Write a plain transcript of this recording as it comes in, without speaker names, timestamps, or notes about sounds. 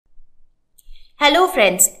Hello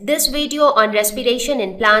friends, this video on respiration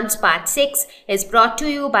in plants part 6 is brought to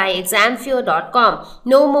you by examfear.com.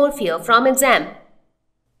 No more fear from exam.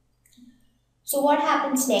 So what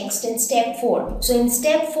happens next in step 4? So in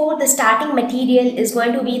step 4, the starting material is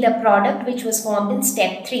going to be the product which was formed in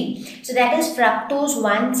step 3. So that is fructose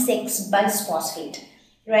 1,6-bisphosphate,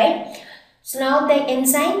 right? So now the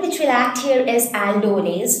enzyme which will act here is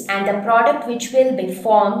aldolase, and the product which will be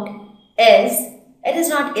formed is,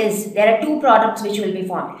 there are two products which will be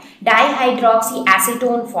formed: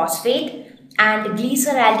 dihydroxyacetone phosphate and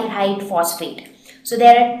glyceraldehyde phosphate. So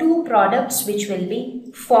there are two products which will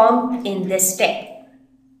be formed in this step,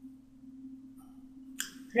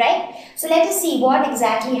 right? So let us see what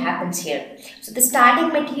exactly happens here. So the starting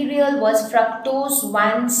material was fructose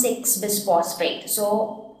 1,6-bisphosphate.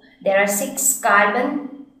 So there are 6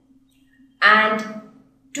 carbon and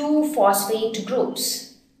 2 phosphate groups.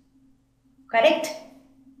 Correct?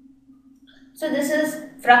 So this is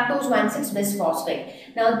fructose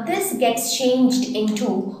 1,6-bisphosphate. Now this gets changed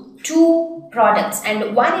into 2 products,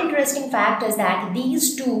 and one interesting fact is that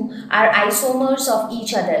these 2 are isomers of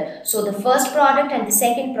each other. So the first product and the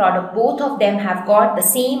second product, both of them have got the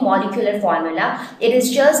same molecular formula. It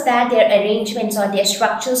is just that their arrangements or their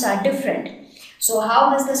structures are different. So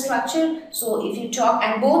how is the structure? So if you talk,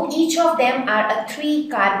 and each of them are a 3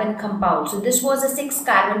 carbon compound. So this was a 6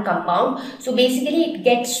 carbon compound. So basically it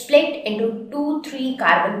gets split into 2 3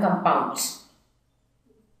 carbon compounds.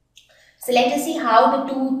 So let us see how the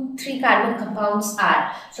 2 3 carbon compounds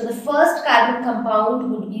are. So the first carbon compound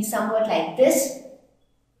would be somewhat like this,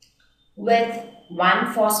 with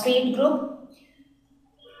 1 phosphate group.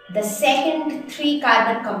 The second 3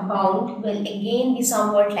 carbon compound will again be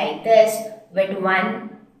somewhat like this, with 1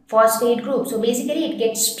 phosphate group. So basically it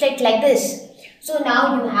gets split like this. So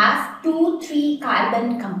now you have 2 3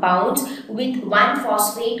 carbon compounds with 1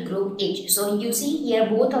 phosphate group each. So you see here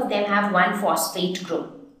both of them have 1 phosphate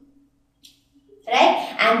group,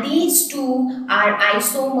 right? And these 2 are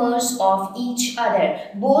isomers of each other.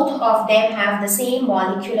 Both of them have the same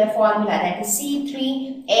molecular formula, that is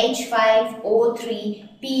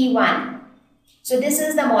C3H5O3P1. So this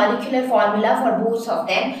is the molecular formula for both of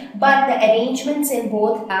them, but the arrangements in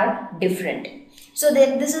both are different. So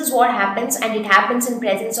this is what happens, and it happens in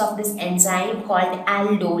presence of this enzyme called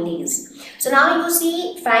aldolase. So now you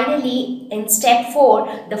see finally in step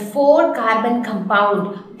 4, the 4 carbon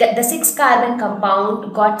compound, the 6 carbon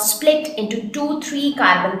compound got split into 2 3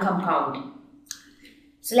 carbon compound.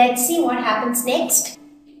 So let's see what happens next.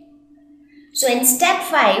 So in step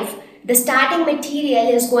 5, the starting material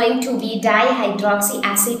is going to be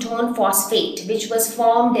dihydroxyacetone phosphate, which was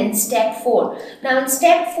formed in step 4. Now in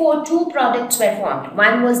step 4, 2 products were formed.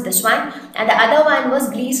 One was this one and the other one was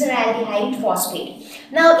glyceraldehyde phosphate.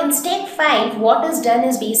 Now in step 5, what is done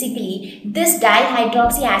is basically this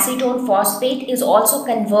dihydroxyacetone phosphate is also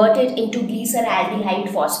converted into glyceraldehyde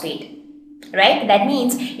phosphate. Right? That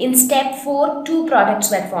means in step 4, 2 products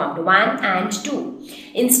were formed, 1 and 2.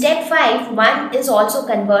 In step 5, 1 is also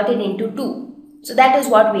converted into 2. So that is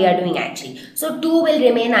what we are doing actually. So 2 will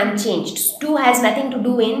remain unchanged. 2 has nothing to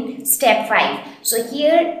do in step 5. So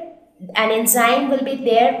here an enzyme will be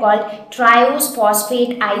there called triose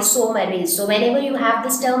phosphate isomerase. So whenever you have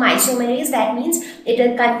this term isomerase, that means it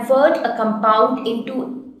will convert a compound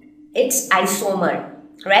into its isomer.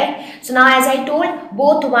 Right? So now as I told,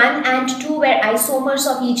 both 1 and 2 were isomers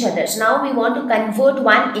of each other. So now we want to convert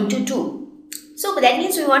 1 into 2. So that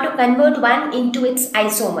means we want to convert 1 into its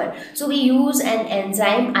isomer. So we use an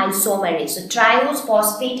enzyme isomerase. So triose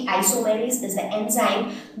phosphate isomerase is the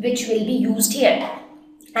enzyme which will be used here.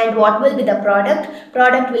 And what will be the product?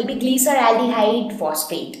 Product will be glyceraldehyde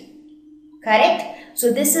phosphate. Correct?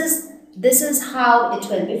 So this is how it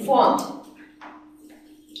will be formed.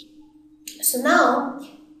 So now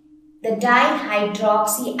the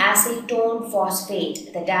dihydroxyacetone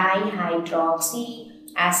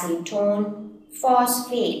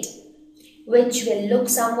phosphate, which will look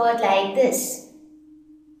somewhat like this.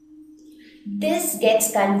 This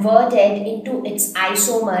gets converted into its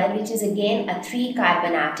isomer, which is again a 3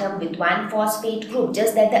 carbon atom with 1 phosphate group,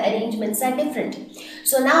 just that the arrangements are different.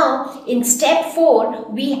 So now in step 4,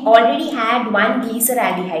 we already had 1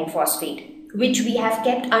 glyceraldehyde phosphate, which we have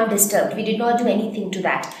kept undisturbed. We did not do anything to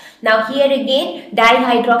that. Now here again,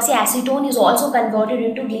 dihydroxyacetone is also converted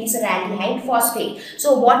into glyceraldehyde phosphate.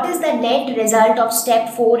 So what is the net result of step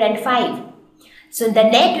 4 and 5? So the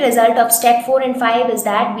net result of step 4 and 5 is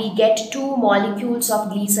that we get 2 molecules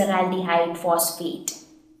of glyceraldehyde phosphate.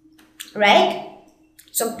 Right?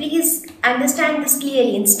 So please understand this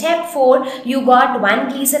clearly. In step 4, you got one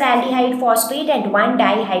glyceraldehyde phosphate and one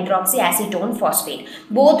dihydroxyacetone phosphate.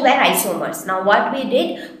 Both were isomers. Now what we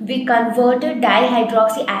did, we converted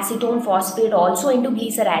dihydroxyacetone phosphate also into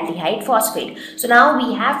glyceraldehyde phosphate. So now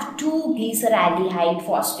we have 2 glyceraldehyde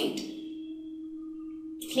phosphate.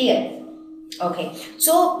 Clear? Okay,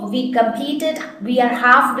 so we are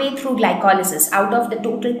halfway through glycolysis. Out of the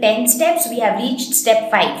total 10 steps, we have reached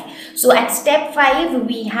step 5. So at step 5,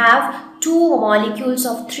 we have 2 molecules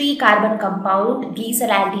of 3 carbon compound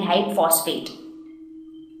glyceraldehyde phosphate.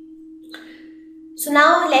 So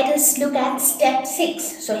now let us look at step 6.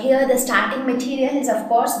 So here the starting material is of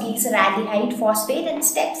course glyceraldehyde phosphate, and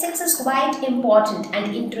step 6 is quite important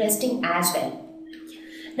and interesting as well.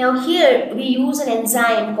 Now here we use an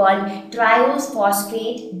enzyme called triose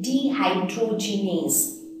phosphate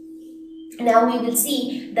dehydrogenase. Now we will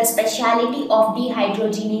see the speciality of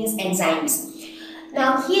dehydrogenase enzymes.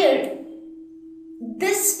 Now here,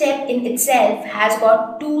 this step in itself has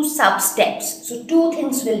got 2 sub-steps. So 2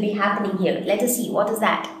 things will be happening here. Let us see what is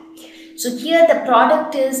that. So here the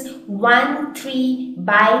product is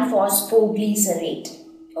 1,3-biphosphoglycerate.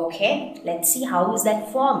 Okay, let's see how is that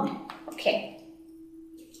formed. Okay.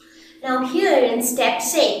 Now here in step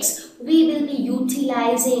 6, we will be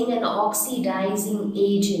utilizing an oxidizing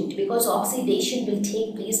agent because oxidation will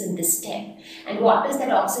take place in this step. And what is that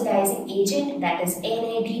oxidizing agent? That is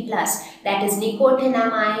NAD+, that is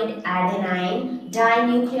nicotinamide adenine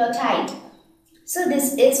dinucleotide. So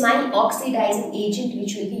this is my oxidizing agent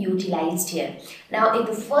which will be utilized here. Now in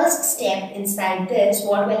the first step inside this,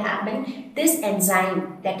 what will happen? This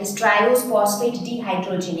enzyme, that is triose phosphate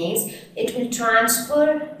dehydrogenase, it will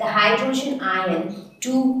transfer the hydrogen ion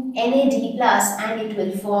to NAD+ and it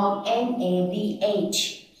will form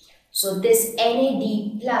NADH. So this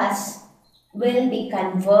NAD+ will be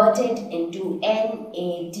converted into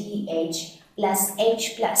NADH plus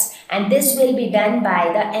H plus, and this will be done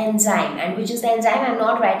by the enzyme. And which is the enzyme? I am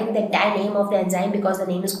not writing the entire name of the enzyme because the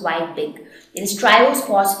name is quite big. It is triose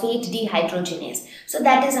phosphate dehydrogenase. So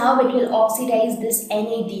that is how it will oxidize this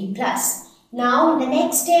NAD plus. Now in the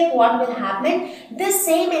next step, what will happen? This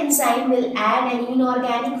same enzyme will add an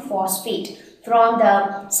inorganic phosphate from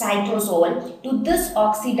the cytosol to this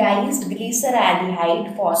oxidized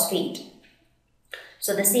glyceraldehyde phosphate.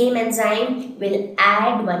 So the same enzyme will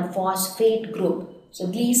add one phosphate group. So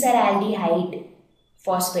glyceraldehyde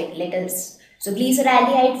phosphate. So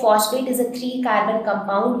glyceraldehyde phosphate is a 3 carbon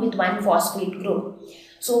compound with one phosphate group.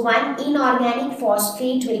 So one inorganic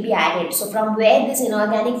phosphate will be added. So from where this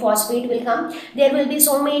inorganic phosphate will come? There will be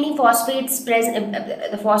so many phosphates present,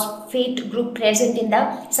 the phosphate group present in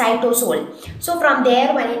the cytosol. So from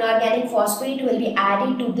there, one inorganic phosphate will be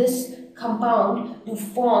added to this compound to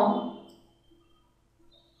form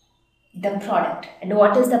the product. And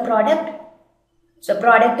what is the product? So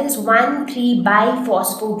product is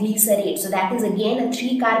 1,3-biphosphoglycerate. So that is again a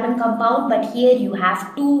 3 carbon compound, but here you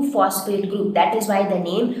have 2 phosphate group. That is why the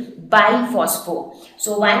name biphospho.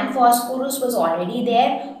 So one phosphorus was already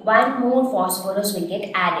there, one more phosphorus will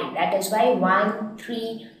get added. That is why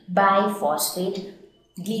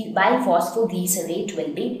 1,3-biphosphoglycerate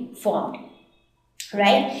will be formed.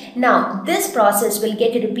 Right? Now, this process will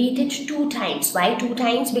get repeated 2 times. Why 2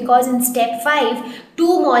 times? Because in step 5,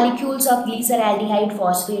 2 molecules of glyceraldehyde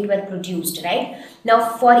phosphate were produced, right? Now,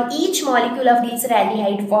 for each molecule of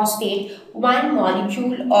glyceraldehyde phosphate, 1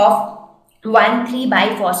 molecule of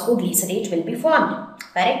 1,3-biphosphoglycerate will be formed,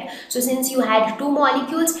 correct? So, since you had 2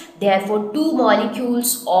 molecules, therefore 2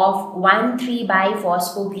 molecules of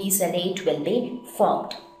 1,3-biphosphoglycerate will be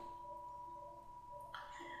formed.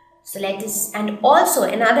 So let us, and also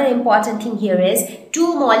another important thing here is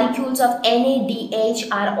 2 molecules of NADH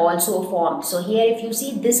are also formed. So here if you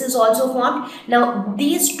see, this is also formed. Now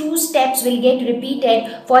these 2 steps will get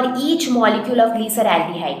repeated for each molecule of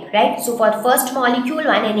glyceraldehyde, right? So for first molecule, 1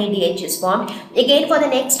 NADH is formed. Again for the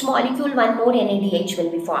next molecule, 1 more NADH will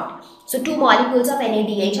be formed. So 2 molecules of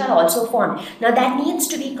NADH are also formed. Now that needs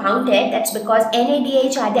to be counted. That's because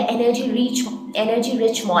NADH are the energy-rich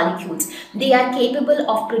molecules. They are capable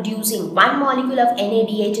of producing, 1 molecule of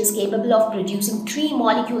NADH is capable of producing 3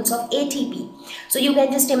 molecules of ATP. So you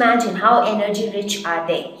can just imagine how energy-rich are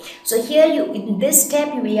they. So here in this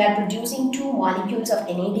step we are producing 2 molecules of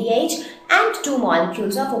NADH and 2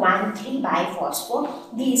 molecules of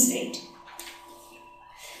 1,3-biphosphoglycerate.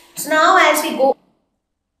 So now as we go,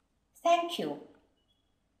 thank you.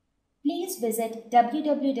 Please visit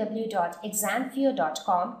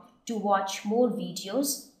www.examfear.com to watch more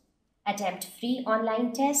videos, attempt free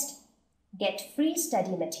online test, get free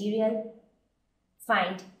study material,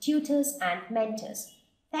 find tutors and mentors.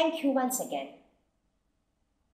 Thank you once again.